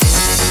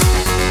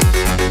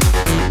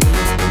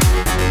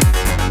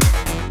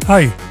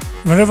Hi,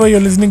 wherever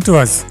you're listening to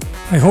us,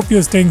 I hope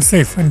you're staying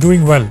safe and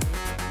doing well.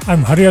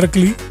 I'm Hari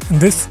Arakali,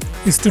 and this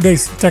is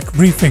today's Tech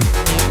Briefing.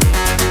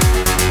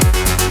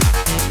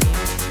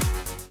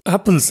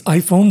 Apple's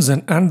iPhones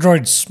and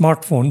Android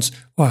smartphones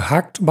were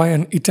hacked by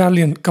an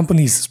Italian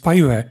company's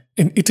spyware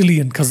in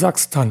Italy and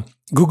Kazakhstan,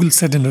 Google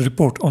said in a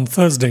report on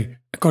Thursday,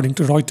 according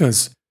to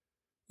Reuters.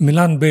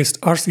 Milan-based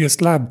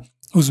RCS Lab,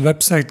 whose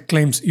website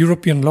claims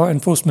European law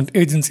enforcement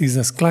agencies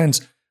as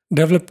clients,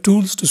 developed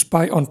tools to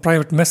spy on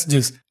private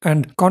messages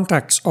and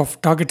contacts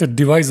of targeted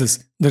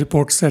devices, the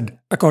report said,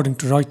 according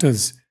to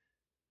Reuters.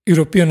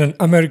 European and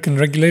American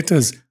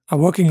regulators are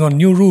working on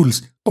new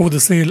rules over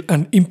the sale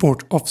and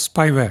import of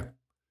spyware.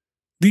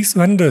 These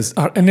vendors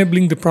are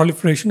enabling the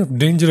proliferation of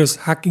dangerous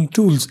hacking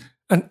tools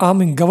and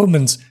arming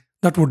governments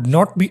that would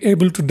not be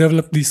able to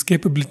develop these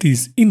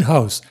capabilities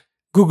in-house,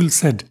 Google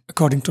said,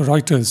 according to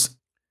Reuters.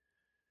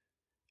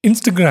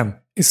 Instagram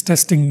is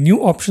testing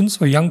new options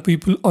for young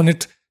people on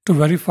it to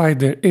verify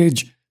their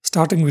age,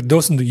 starting with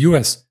those in the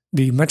US,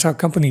 the Meta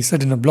company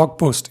said in a blog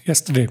post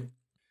yesterday.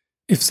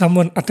 If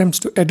someone attempts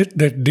to edit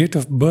their date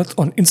of birth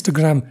on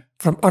Instagram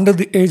from under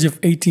the age of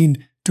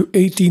 18 to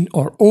 18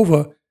 or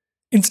over,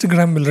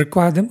 Instagram will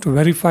require them to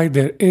verify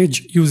their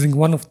age using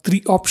one of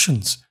three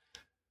options: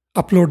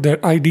 upload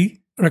their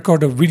ID,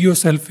 record a video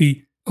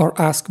selfie, or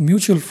ask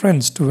mutual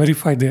friends to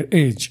verify their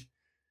age.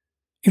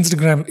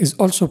 Instagram is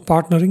also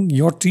partnering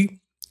Yoti,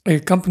 a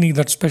company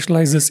that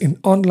specializes in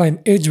online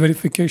age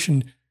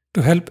verification,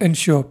 to help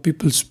ensure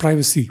people's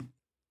privacy.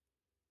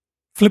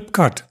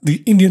 Flipkart,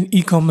 the Indian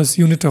e-commerce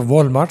unit of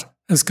Walmart,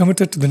 has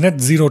committed to the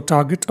net zero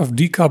target of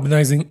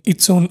decarbonizing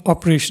its own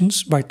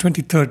operations by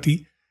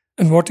 2030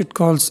 and what it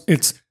calls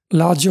its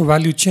larger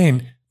value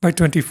chain by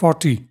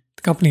 2040,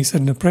 the company said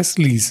in a press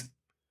release.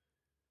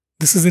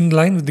 This is in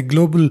line with the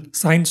Global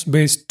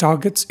Science-Based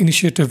Targets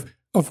initiative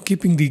of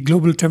keeping the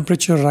global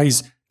temperature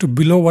rise to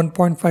below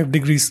 1.5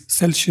 degrees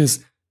Celsius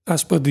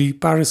as per the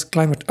Paris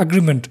Climate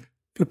Agreement,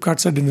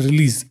 Flipkart said in the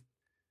release.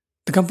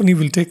 The company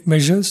will take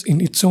measures in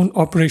its own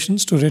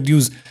operations to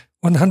reduce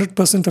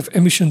 100% of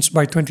emissions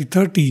by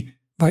 2030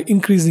 by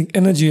increasing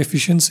energy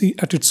efficiency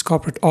at its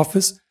corporate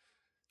office,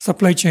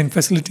 supply chain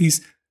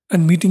facilities,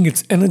 and meeting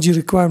its energy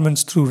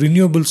requirements through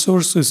renewable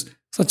sources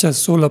such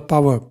as solar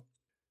power.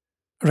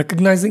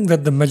 Recognizing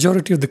that the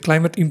majority of the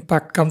climate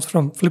impact comes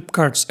from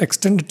Flipkart's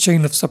extended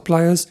chain of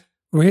suppliers,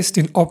 waste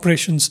in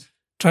operations,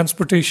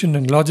 transportation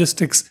and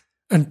logistics,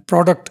 and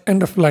product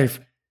end of life,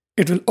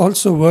 it will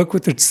also work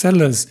with its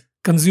sellers,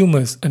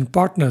 consumers, and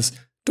partners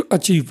to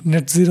achieve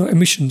net zero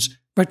emissions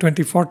by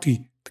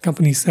 2040, the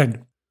company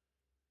said.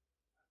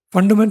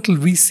 Fundamental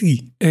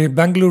VC, a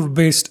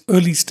Bangalore-based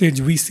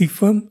early-stage VC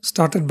firm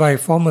started by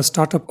former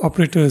startup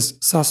operators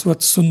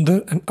Saswat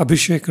Sundar and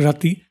Abhishek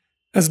Rathi,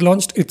 has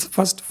launched its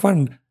first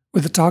fund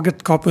with a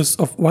target corpus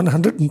of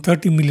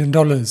 $130 million.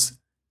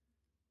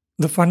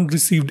 The fund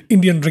received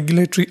Indian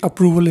regulatory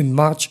approval in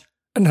March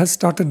and has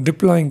started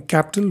deploying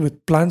capital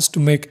with plans to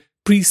make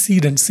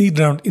pre-seed and seed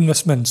round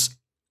investments.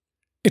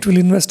 It will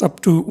invest up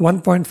to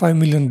 $1.5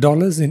 million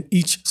in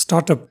each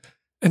startup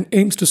and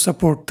aims to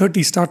support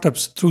 30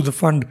 startups through the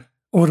fund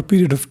over a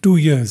period of 2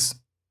 years.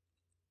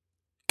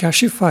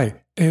 Cashify,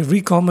 a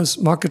re-commerce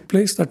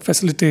marketplace that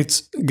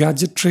facilitates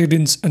gadget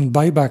trade-ins and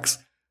buybacks,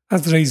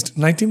 has raised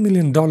 $90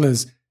 million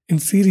in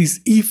Series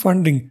E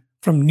funding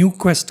from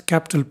NewQuest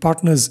Capital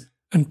Partners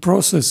and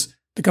Process,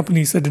 the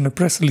company said in a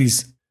press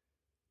release.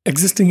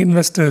 Existing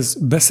investors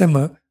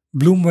Bessemer,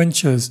 Bloom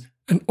Ventures,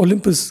 and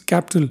Olympus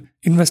Capital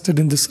invested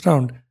in this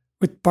round,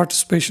 with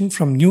participation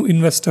from new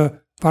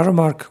investor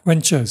Paramark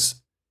Ventures.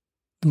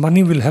 The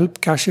money will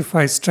help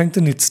Cashify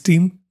strengthen its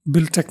team,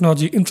 build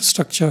technology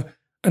infrastructure,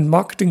 and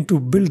marketing to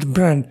build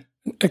brand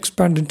and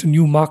expand into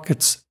new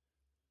markets.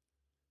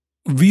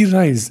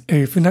 VRise,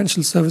 a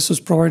financial services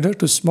provider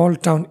to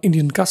small-town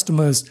Indian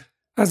customers,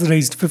 has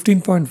raised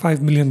 $15.5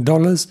 million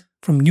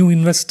from new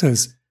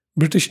investors,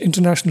 British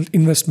International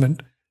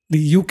Investment,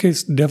 the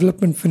UK's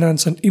development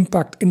finance and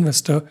impact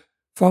investor,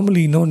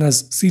 formerly known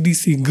as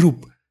CDC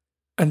Group,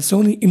 and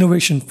Sony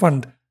Innovation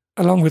Fund,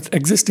 along with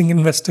existing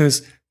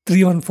investors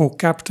 314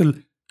 Capital,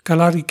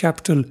 Kalari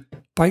Capital,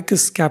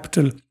 Picus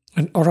Capital,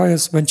 and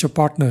Orias Venture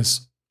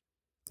Partners.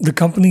 The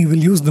company will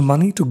use the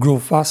money to grow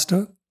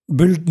faster,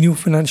 build new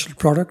financial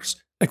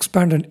products,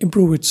 expand and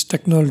improve its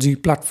technology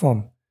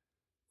platform.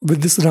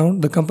 With this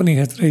round, the company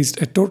has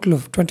raised a total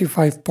of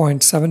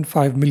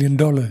 $25.75 million.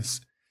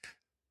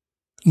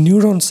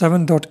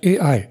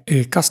 Neuron7.ai,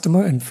 a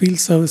customer and field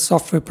service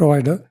software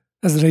provider,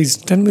 has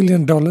raised $10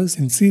 million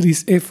in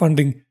Series A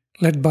funding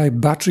led by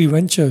Battery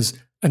Ventures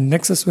and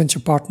Nexus Venture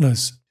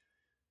Partners.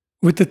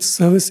 With its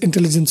service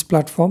intelligence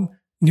platform,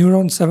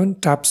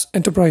 Neuron7 taps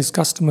enterprise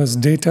customers'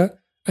 data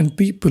and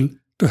people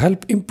to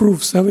help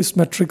improve service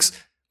metrics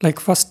like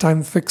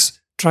first-time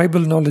fix, tribal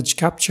knowledge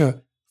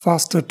capture,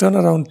 faster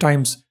turnaround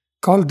times,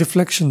 call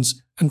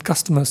deflections, and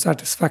customer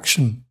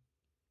satisfaction.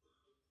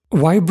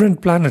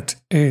 Vibrant Planet,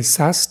 a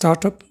SaaS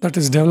startup that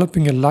is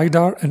developing a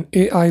LiDAR and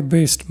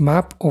AI-based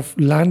map of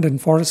land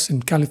and forests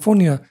in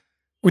California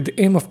with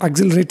the aim of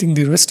accelerating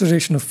the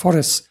restoration of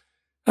forests,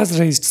 has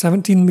raised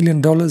 $17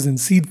 million in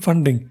seed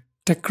funding,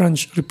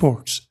 TechCrunch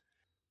reports.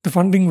 The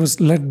funding was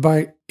led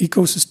by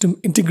Ecosystem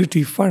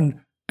Integrity Fund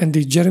and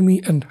the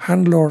Jeremy and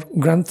Hannelore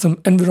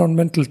Grantham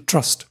Environmental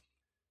Trust.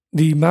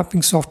 The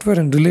mapping software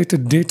and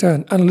related data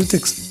and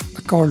analytics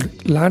are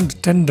called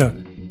Land Tender,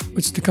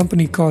 which the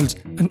company calls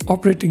an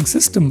operating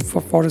system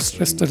for forest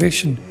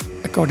restoration,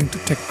 according to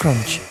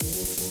TechCrunch.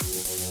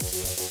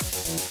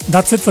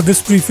 That's it for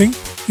this briefing.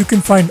 You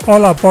can find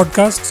all our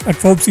podcasts at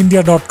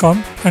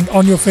ForbesIndia.com and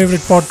on your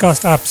favorite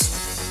podcast apps.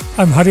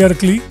 I'm Hari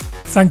Arakali.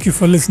 Thank you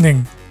for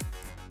listening.